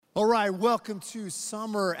All right, welcome to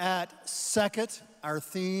Summer at Second. Our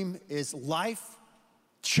theme is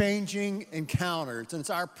life-changing encounters. And it's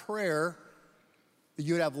our prayer that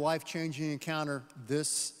you would have life-changing encounter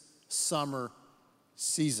this summer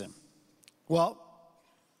season. Well,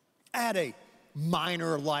 I had a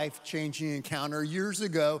minor life-changing encounter years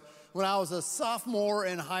ago when I was a sophomore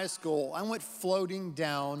in high school. I went floating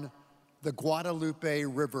down the Guadalupe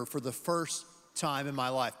River for the first time in my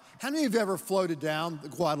life. How many of you have ever floated down the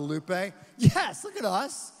Guadalupe? Yes, look at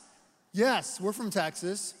us. Yes, we're from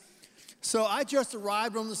Texas. So I just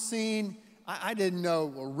arrived on the scene. I didn't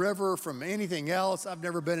know a river from anything else. I've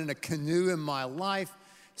never been in a canoe in my life.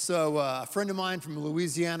 So a friend of mine from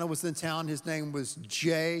Louisiana was in town. His name was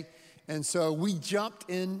Jay. And so we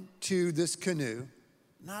jumped into this canoe,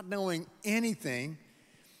 not knowing anything,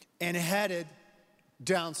 and headed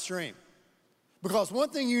downstream. Because one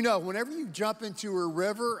thing you know, whenever you jump into a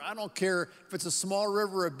river, I don't care if it's a small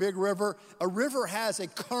river or a big river, a river has a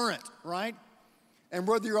current, right? And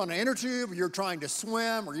whether you're on an inner tube or you're trying to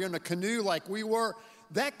swim or you're in a canoe like we were,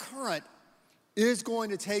 that current is going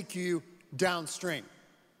to take you downstream.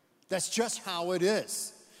 That's just how it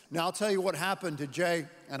is. Now, I'll tell you what happened to Jay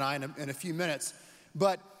and I in a few minutes.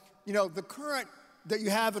 But, you know, the current that you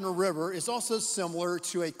have in a river is also similar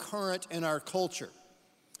to a current in our culture.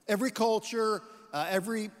 Every culture,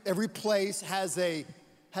 every place has a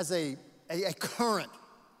current.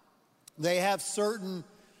 They have certain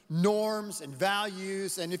norms and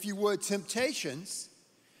values, and if you would, temptations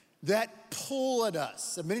that pull at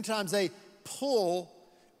us. And many times they pull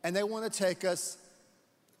and they want to take us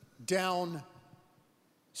downstream.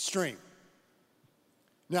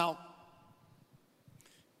 Now,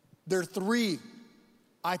 there are three,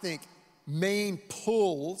 I think, main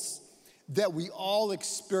pulls that we all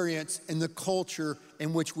experience in the culture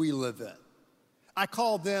in which we live in. I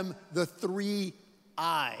call them the three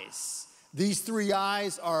I's. These three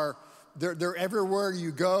I's are, they're everywhere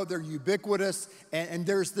you go, they're ubiquitous, and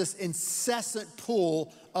there's this incessant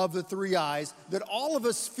pull of the three I's that all of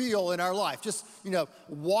us feel in our life. Just,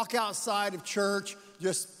 walk outside of church,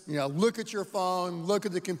 just, look at your phone, look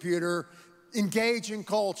at the computer, engage in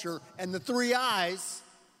culture, and the three I's,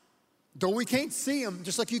 though we can't see them,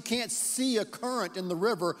 just like you can't see a current in the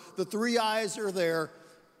river, the three I's are there.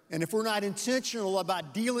 And if we're not intentional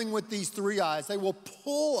about dealing with these three I's, they will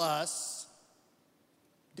pull us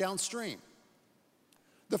downstream.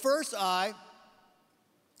 The first I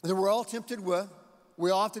that we're all tempted with,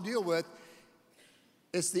 we all have to deal with,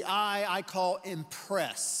 is the I call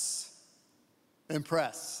impress.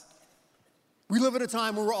 Impress. We live at a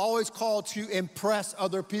time where we're always called to impress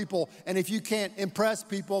other people. And if you can't impress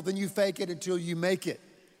people, then you fake it until you make it.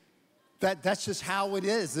 That's just how it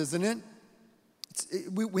is, isn't it?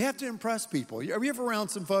 We have to impress people. Are you ever around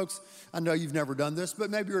some folks? I know you've never done this, but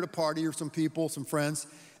maybe you're at a party or some people, some friends,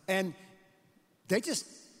 and they just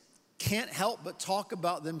can't help but talk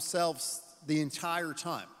about themselves the entire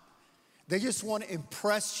time. They just want to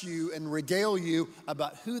impress you and regale you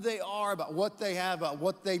about who they are, about what they have, about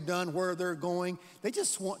what they've done, where they're going. They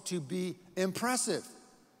just want to be impressive.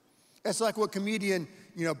 It's like what comedian,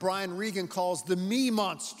 Brian Regan calls the me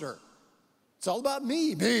monster. It's all about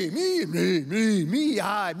me, I,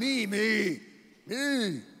 me.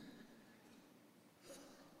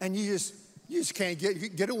 And you just can't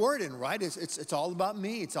get a word in, right? It's all about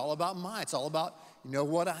me. It's all about mine. It's all about,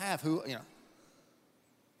 what I have,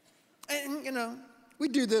 And, we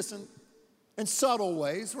do this in subtle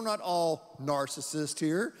ways. We're not all narcissists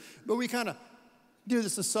here, but we kind of do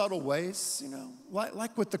this in subtle ways,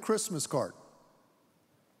 like with the Christmas card.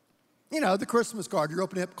 The Christmas card, you're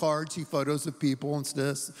opening up cards, see photos of people and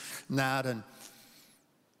this and that, and,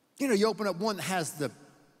 you open up one that has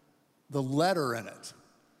the letter in it.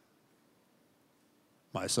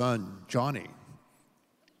 My son, Johnny,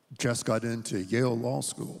 just got into Yale Law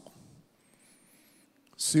School.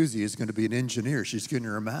 Susie is going to be an engineer. She's getting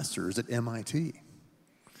her master's at MIT.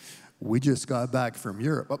 We just got back from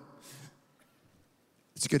Europe. Oh,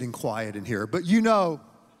 it's getting quiet in here. But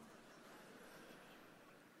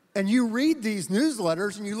and you read these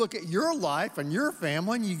newsletters and you look at your life and your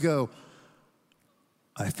family and you go,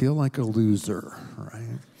 I feel like a loser,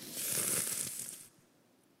 right?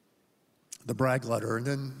 The brag letter, and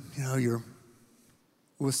then, you're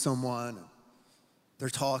with someone, they're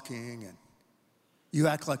talking, and you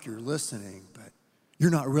act like you're listening, but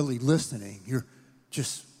you're not really listening. You're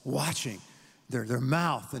just watching their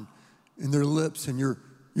mouth and their lips, and you're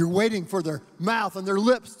waiting for their mouth and their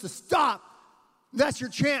lips to stop. That's your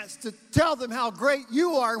chance to tell them how great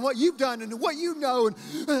you are and what you've done and what you know. And,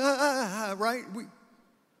 right?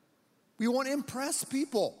 We want to impress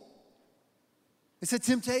people. It's a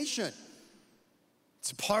temptation.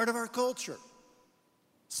 It's a part of our culture.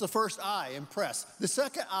 It's the first I, impress. The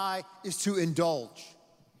second I is to indulge.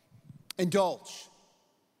 Indulge.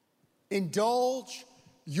 Indulge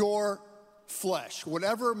your flesh.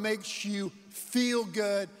 Whatever makes you feel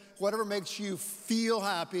good, whatever makes you feel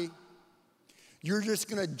happy, you're just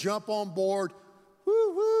going to jump on board,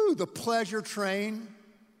 woo-woo, the pleasure train,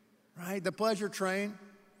 right? The pleasure train.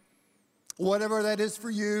 Whatever that is for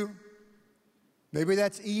you. Maybe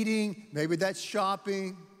that's eating, maybe that's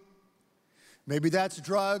shopping, maybe that's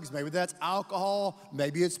drugs, maybe that's alcohol,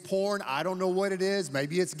 maybe it's porn, I don't know what it is,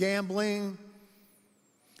 maybe it's gambling.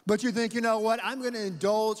 But you think, you know what, I'm going to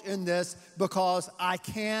indulge in this because I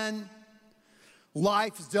can.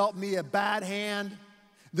 Life's dealt me a bad hand,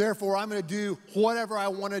 therefore I'm going to do whatever I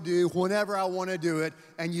want to do, whenever I want to do it,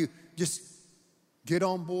 and you just get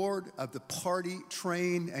on board of the party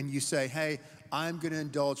train and you say, hey, I'm going to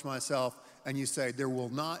indulge myself. And you say, there will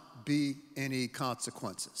not be any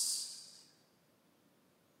consequences.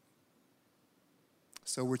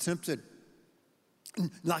 So we're tempted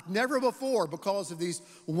like never before because of these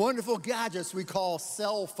wonderful gadgets we call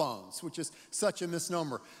cell phones, which is such a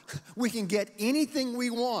misnomer. We can get anything we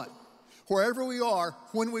want, wherever we are,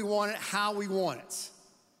 when we want it, how we want it.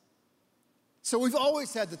 So we've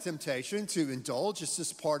always had the temptation to indulge. It's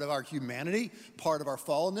just part of our humanity, part of our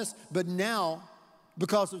fallenness. But now,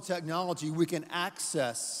 because of technology, we can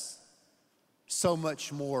access so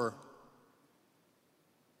much more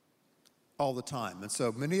all the time. And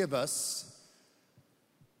so many of us,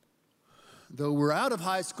 though we're out of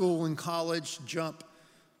high school and college, jump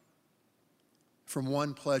from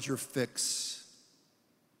one pleasure fix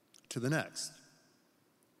to the next.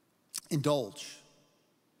 Indulge.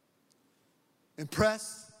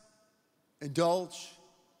 Impress, indulge,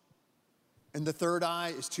 and the third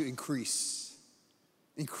I is to increase.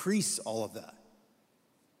 Increase all of that.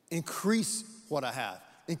 Increase what I have.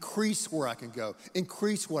 Increase where I can go.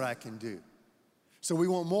 Increase what I can do. So we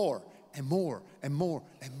want more and more and more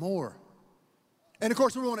and more. And of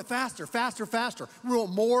course, we want it faster, faster, faster. We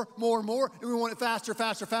want more, more, more, and we want it faster,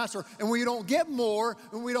 faster, faster. And when we don't get more,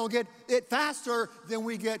 and we don't get it faster, then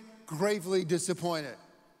we get gravely disappointed.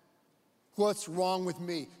 What's wrong with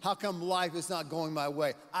me? How come life is not going my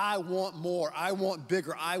way? I want more. I want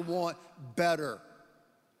bigger. I want better.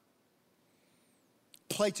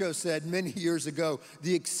 Plato said many years ago,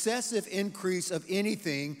 the excessive increase of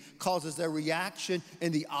anything causes a reaction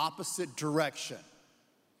in the opposite direction.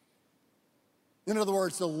 In other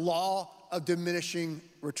words, the law of diminishing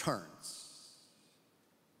returns.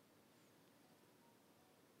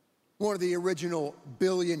 One of the original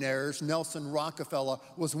billionaires, Nelson Rockefeller,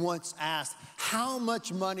 was once asked, how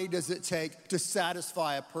much money does it take to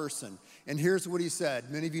satisfy a person? And here's what he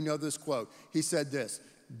said. Many of you know this quote. He said this,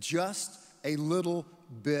 just a little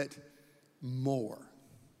bit more.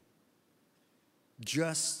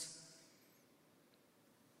 Just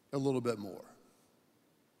a little bit more.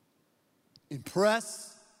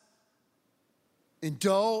 Impress,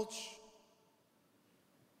 indulge,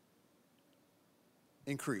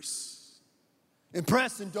 increase.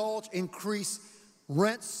 Impress, indulge, increase,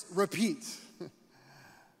 rinse, repeat.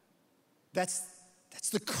 That's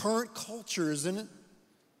the current culture, isn't it?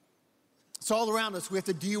 It's all around us. We have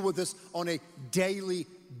to deal with this on a daily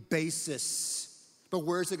basis. But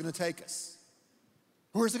where's it going to take us?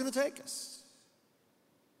 Where's it going to take us?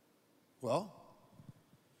 Well,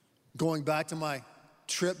 going back to my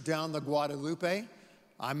trip down the Guadalupe,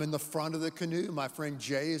 I'm in the front of the canoe. My friend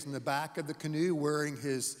Jay is in the back of the canoe wearing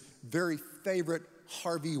his very favorite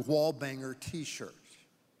Harvey Wallbanger t-shirt.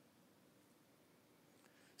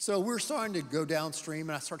 So we're starting to go downstream,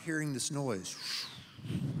 and I start hearing this noise.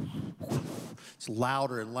 It's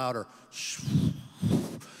louder and louder.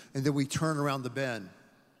 And then we turn around the bend.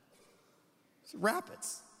 It's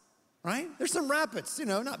rapids, right? There's some rapids,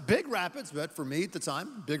 not big rapids, but for me at the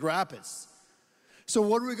time, big rapids. So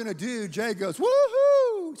what are we going to do? Jay goes,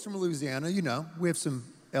 woohoo! He's from Louisiana, we have some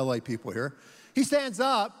LA people here. He stands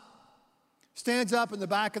up in the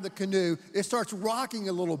back of the canoe. It starts rocking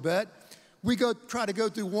a little bit. We try to go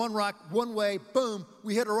through one rock, one way, boom,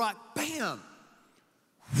 we hit a rock, bam!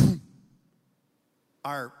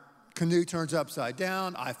 Our canoe turns upside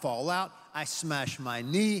down. I fall out. I smash my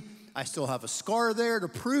knee. I still have a scar there to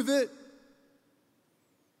prove it.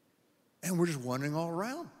 And we're just wandering all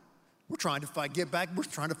around. We're trying to get back. We're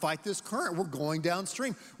trying to fight this current. We're going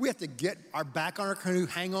downstream. We have to get our back on our canoe,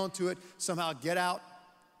 hang on to it, somehow get out,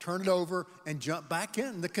 turn it over, and jump back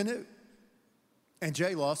in the canoe. And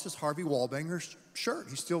Jay lost his Harvey Wallbanger shirt.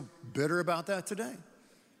 He's still bitter about that today.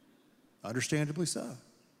 Understandably so.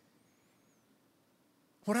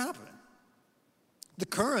 What happened? The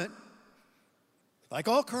current, like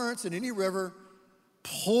all currents in any river,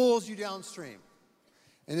 pulls you downstream.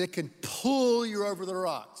 And it can pull you over the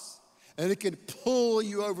rocks. And it can pull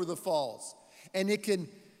you over the falls. And it can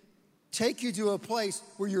take you to a place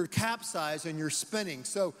where you're capsized and you're spinning.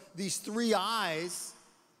 So these three eyes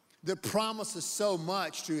that promise us so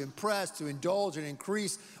much to impress, to indulge, and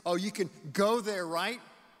increase. Oh, you can go there, right?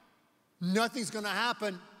 Nothing's going to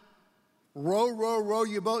happen. Row, row, row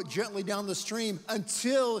your boat gently down the stream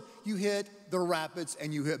until you hit the rapids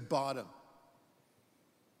and you hit bottom.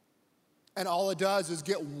 And all it does is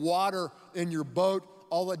get water in your boat.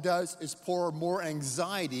 All it does is pour more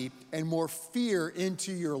anxiety and more fear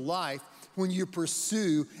into your life when you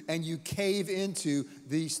pursue and you cave into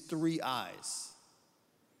these three eyes.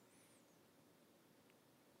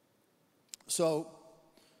 So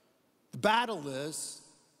the battle is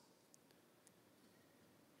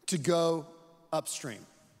to go upstream.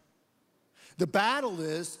 The battle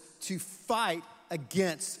is to fight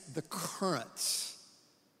against the currents.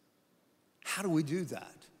 How do we do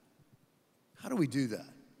that? How do we do that?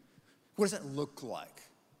 What does that look like?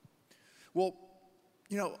 Well,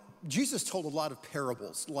 Jesus told a lot of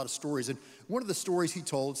parables, a lot of stories. And one of the stories he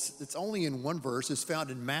told, it's only in one verse, is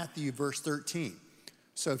found in Matthew verse 13.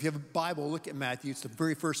 So if you have a Bible, look at Matthew. It's the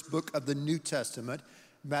very first book of the New Testament,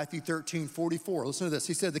 Matthew 13:44. Listen to this.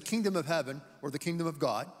 He said, the kingdom of heaven, or the kingdom of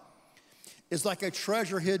God, is like a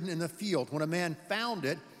treasure hidden in the field. When a man found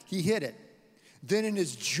it, he hid it. Then in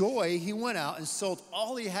his joy, he went out and sold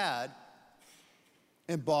all he had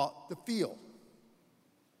and bought the field.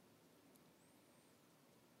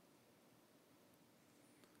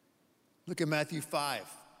 Look at Matthew 5.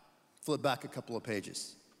 Flip back a couple of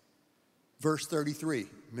pages. Verse 33.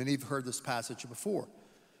 Many have heard this passage before.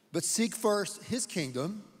 But seek first his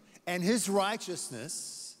kingdom and his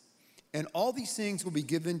righteousness, and all these things will be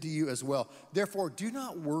given to you as well. Therefore, do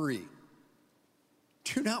not worry.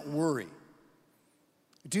 Do not worry.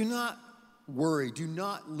 Do not worry. Do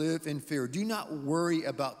not live in fear. Do not worry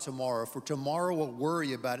about tomorrow, for tomorrow will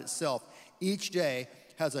worry about itself. Each day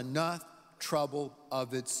has enough trouble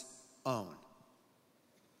of its own.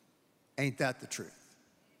 Ain't that the truth?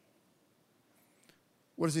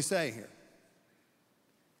 What does he say here?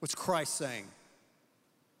 What's Christ saying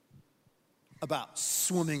about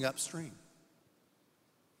swimming upstream?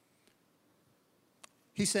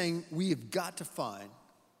 He's saying we have got to find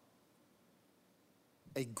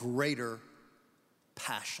a greater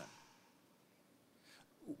passion.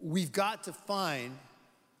 We've got to find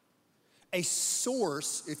a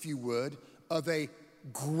source, if you would, of a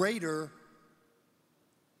greater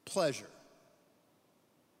pleasure.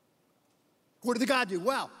 What did the guy do?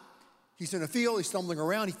 Well, he's in a field, he's stumbling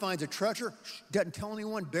around, he finds a treasure, doesn't tell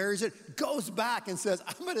anyone, buries it, goes back and says,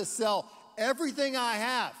 I'm going to sell everything I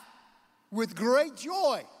have with great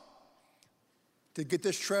joy to get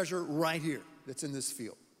this treasure right here that's in this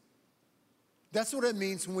field. That's what it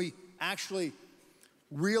means when we actually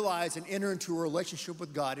realize and enter into a relationship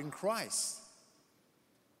with God in Christ.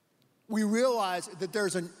 We realize that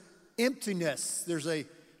there's an emptiness, there's a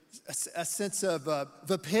sense of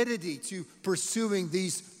vapidity to pursuing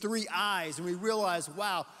these three eyes. And we realize,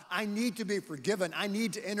 wow, I need to be forgiven. I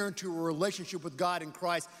need to enter into a relationship with God in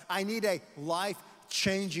Christ. I need a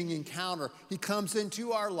life-changing encounter. He comes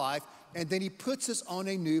into our life, and then he puts us on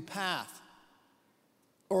a new path.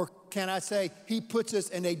 Or can I say, he puts us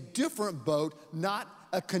in a different boat, not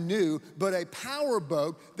a canoe, but a power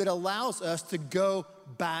boat that allows us to go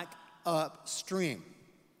back upstream.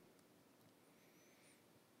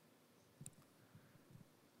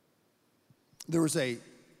 There was an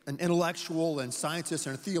intellectual and scientist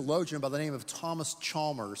and a theologian by the name of Thomas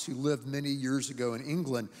Chalmers who lived many years ago in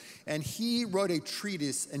England, and he wrote a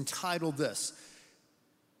treatise entitled this,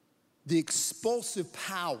 The Expulsive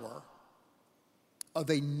Power of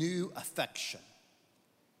a New Affection.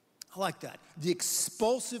 I like that. The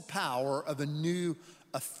expulsive power of a new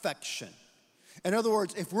affection. In other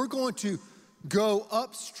words, if we're going to go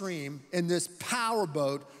upstream in this power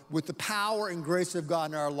boat with the power and grace of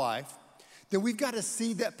God in our life, then we've got to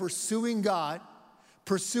see that pursuing God,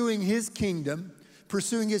 pursuing his kingdom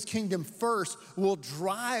first will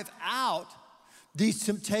drive out these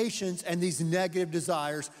temptations and these negative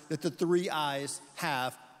desires that the three eyes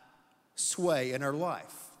have sway in our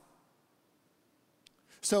life.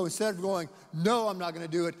 So instead of going, no, I'm not going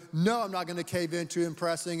to do it. No, I'm not going to cave into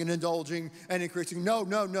impressing and indulging and increasing. No.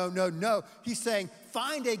 He's saying,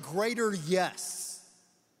 find a greater yes.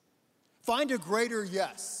 Find a greater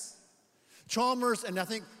yes. Chalmers, and I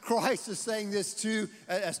think Christ is saying this too,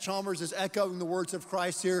 as Chalmers is echoing the words of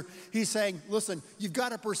Christ here. He's saying, listen, you've got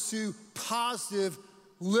to pursue positive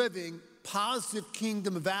living positive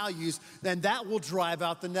kingdom values, then that will drive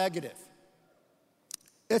out the negative.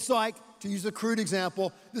 It's like, to use a crude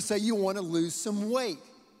example, to say you want to lose some weight.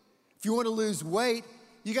 If you want to lose weight,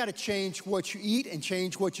 you got to change what you eat and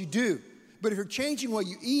change what you do. But if you're changing what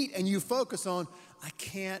you eat and you focus on, I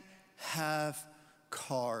can't have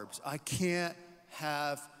carbs, I can't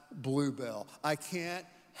have Bluebell, I can't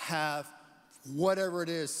have whatever it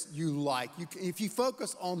is you like. If you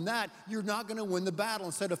focus on that, you're not going to win the battle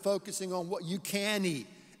instead of focusing on what you can eat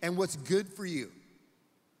and what's good for you.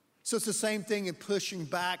 So it's the same thing in pushing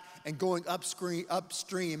back and going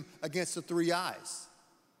upstream against the three I's.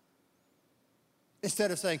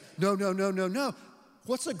 Instead of saying, no, no, no, no, no.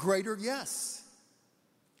 What's a greater yes?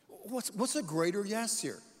 What's a greater yes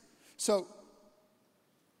here? So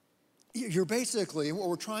you're basically, and what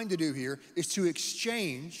we're trying to do here is to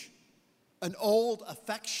exchange an old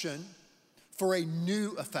affection for a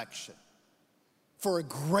new affection, for a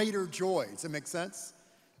greater joy. Does that make sense?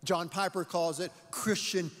 John Piper calls it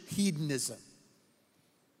Christian hedonism.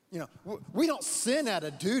 You know, we don't sin out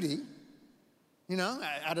of duty,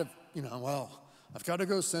 out of, well, I've got to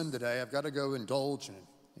go sin today. I've got to go indulge and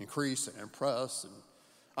increase and impress, and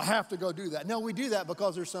I have to go do that. No, we do that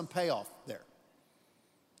because there's some payoff there.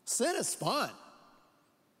 Sin is fun.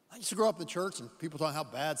 I used to grow up in the church and people talking how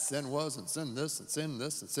bad sin was and sin this and sin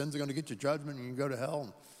this and sin's going to get you judgment and you can go to hell.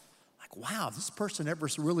 And like, wow, this person ever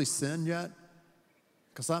really sinned yet?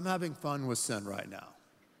 Because I'm having fun with sin right now.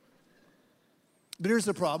 But here's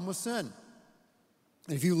the problem with sin.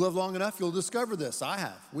 If you live long enough, you'll discover this. I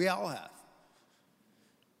have. We all have.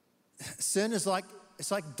 Sin is like,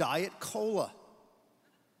 it's like Diet Cola.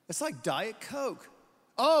 It's like Diet Coke.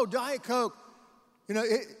 Oh, Diet Coke.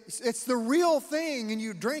 It's the real thing, and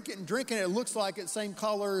you drink it, and it looks like it's same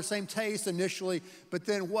color, same taste initially, but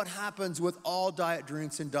then what happens with all diet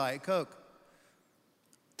drinks and Diet Coke?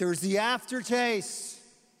 There's the aftertaste.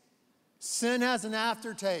 Sin has an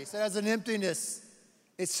aftertaste. It has an emptiness.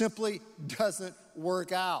 It simply doesn't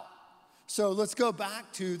work out. So let's go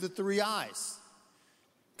back to the three I's.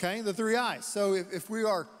 Okay, the three I's. So if we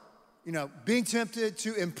are, being tempted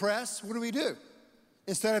to impress, what do?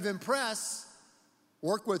 Instead of impress,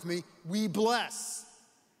 work with me, we bless.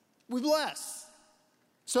 We bless.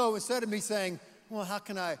 So instead of me saying, well, how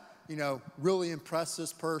can I, really impress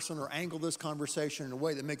this person or angle this conversation in a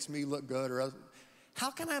way that makes me look good, or how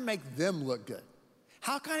can I make them look good?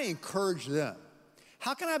 How can I encourage them?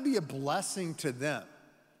 How can I be a blessing to them?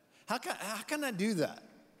 How can I do that?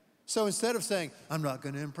 So instead of saying, I'm not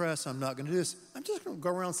going to impress, I'm not going to do this, I'm just going to go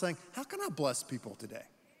around saying, how can I bless people today?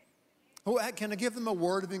 Oh, can I give them a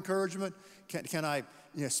word of encouragement? Can I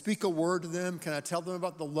speak a word to them? Can I tell them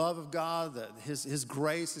about the love of God, His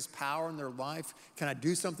grace, His power in their life? Can I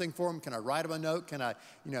do something for them? Can I write them a note? Can I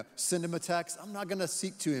send them a text? I'm not going to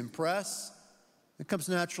seek to impress. It comes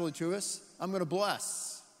naturally to us. I'm going to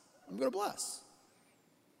bless. I'm going to bless.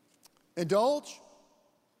 Indulge.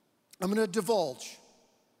 I'm going to divulge.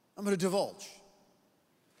 I'm going to divulge.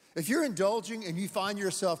 If you're indulging and you find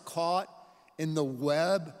yourself caught in the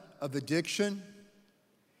web of addiction,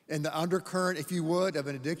 in the undercurrent, if you would, of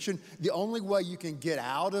an addiction, the only way you can get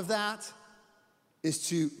out of that is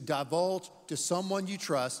to divulge to someone you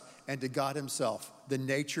trust and to God Himself the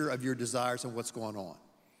nature of your desires and what's going on.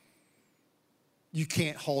 You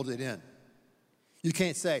can't hold it in. You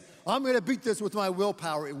can't say, I'm going to beat this with my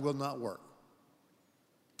willpower. It will not work.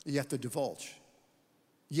 You have to divulge.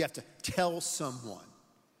 You have to tell someone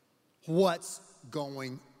what's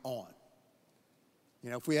going on.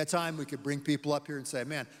 If we had time, we could bring people up here and say,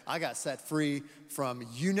 man, I got set free from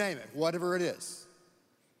you name it, whatever it is.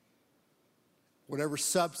 Whatever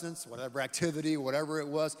substance, whatever activity, whatever it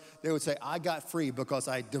was, they would say, I got free because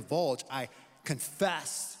I divulged, I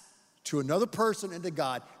confessed to another person and to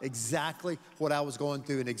God exactly what I was going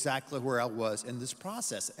through and exactly where I was in this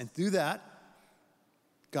process. And through that,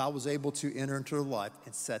 God was able to enter into their life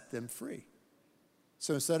and set them free.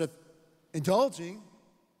 So instead of indulging,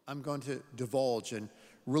 I'm going to divulge and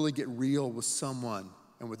really get real with someone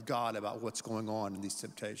and with God about what's going on in these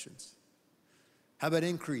temptations. How about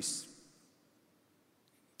increase?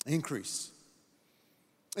 Increase.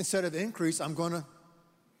 Instead of increase, I'm going to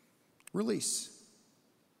release.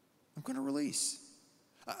 I'm going to release.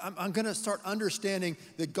 I'm going to start understanding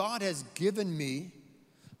that God has given me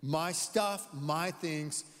my stuff, my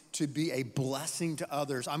things, to be a blessing to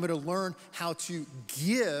others. I'm going to learn how to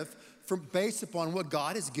give based upon what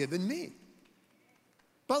God has given me.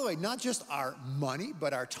 By the way, not just our money,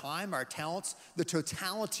 but our time, our talents, the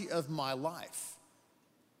totality of my life.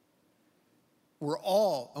 We're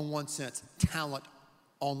all, in one sense, talent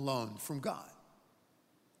on loan from God.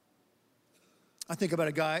 I think about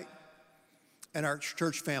a guy in our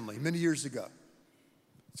church family many years ago.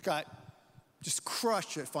 This guy just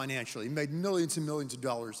crushed it financially. He made millions and millions of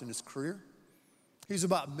dollars in his career. He was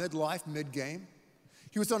about midlife, mid-game.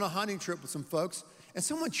 He was on a hunting trip with some folks, and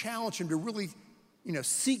someone challenged him to really,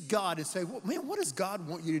 seek God and say, well, man, what does God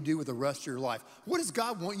want you to do with the rest of your life? What does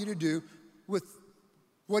God want you to do with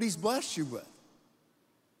what he's blessed you with?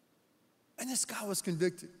 And this guy was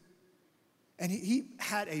convicted. And he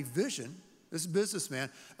had a vision, this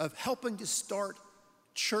businessman, of helping to start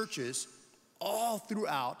churches all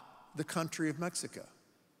throughout the country of Mexico.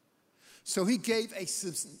 So he gave a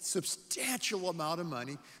substantial amount of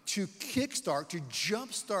money to kickstart, to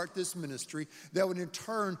jumpstart this ministry that would in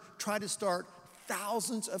turn try to start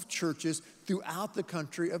thousands of churches throughout the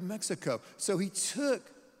country of Mexico. So he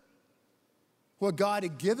took what God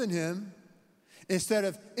had given him. Instead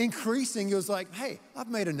of increasing, he was like, hey, I've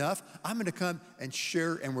made enough. I'm going to come and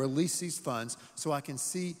share and release these funds so I can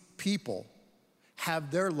see people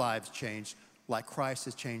have their lives changed like Christ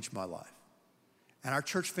has changed my life. And our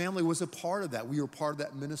church family was a part of that. We were part of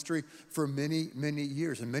that ministry for many, many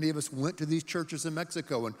years. And many of us went to these churches in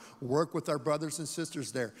Mexico and worked with our brothers and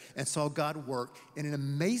sisters there and saw God work in an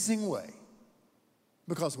amazing way.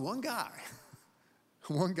 Because one guy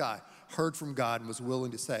heard from God and was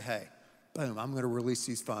willing to say, hey, boom, I'm going to release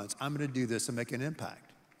these funds. I'm going to do this and make an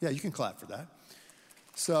impact. Yeah, you can clap for that.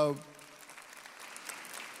 So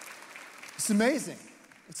it's amazing.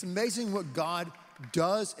 It's amazing what God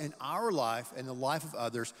does in our life and the life of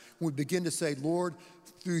others when we begin to say, Lord,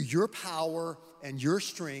 through your power and your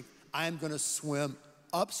strength, I am going to swim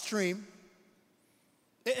upstream.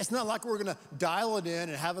 It's not like we're going to dial it in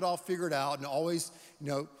and have it all figured out and always,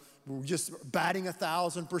 we're just batting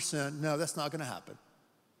 1,000%. No, that's not going to happen.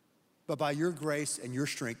 But by your grace and your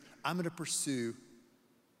strength, I'm going to pursue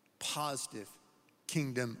positive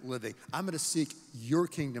kingdom living. I'm going to seek your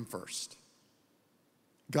kingdom first.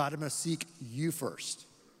 God, I'm going to seek you first.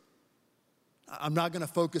 I'm not going to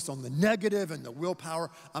focus on the negative and the willpower.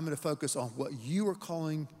 I'm going to focus on what you are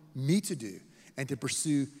calling me to do and to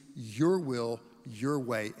pursue your will, your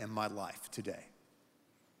way in my life today.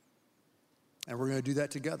 And we're going to do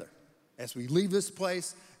that together as we leave this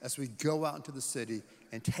place, as we go out into the city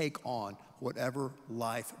and take on whatever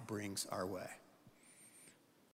life brings our way.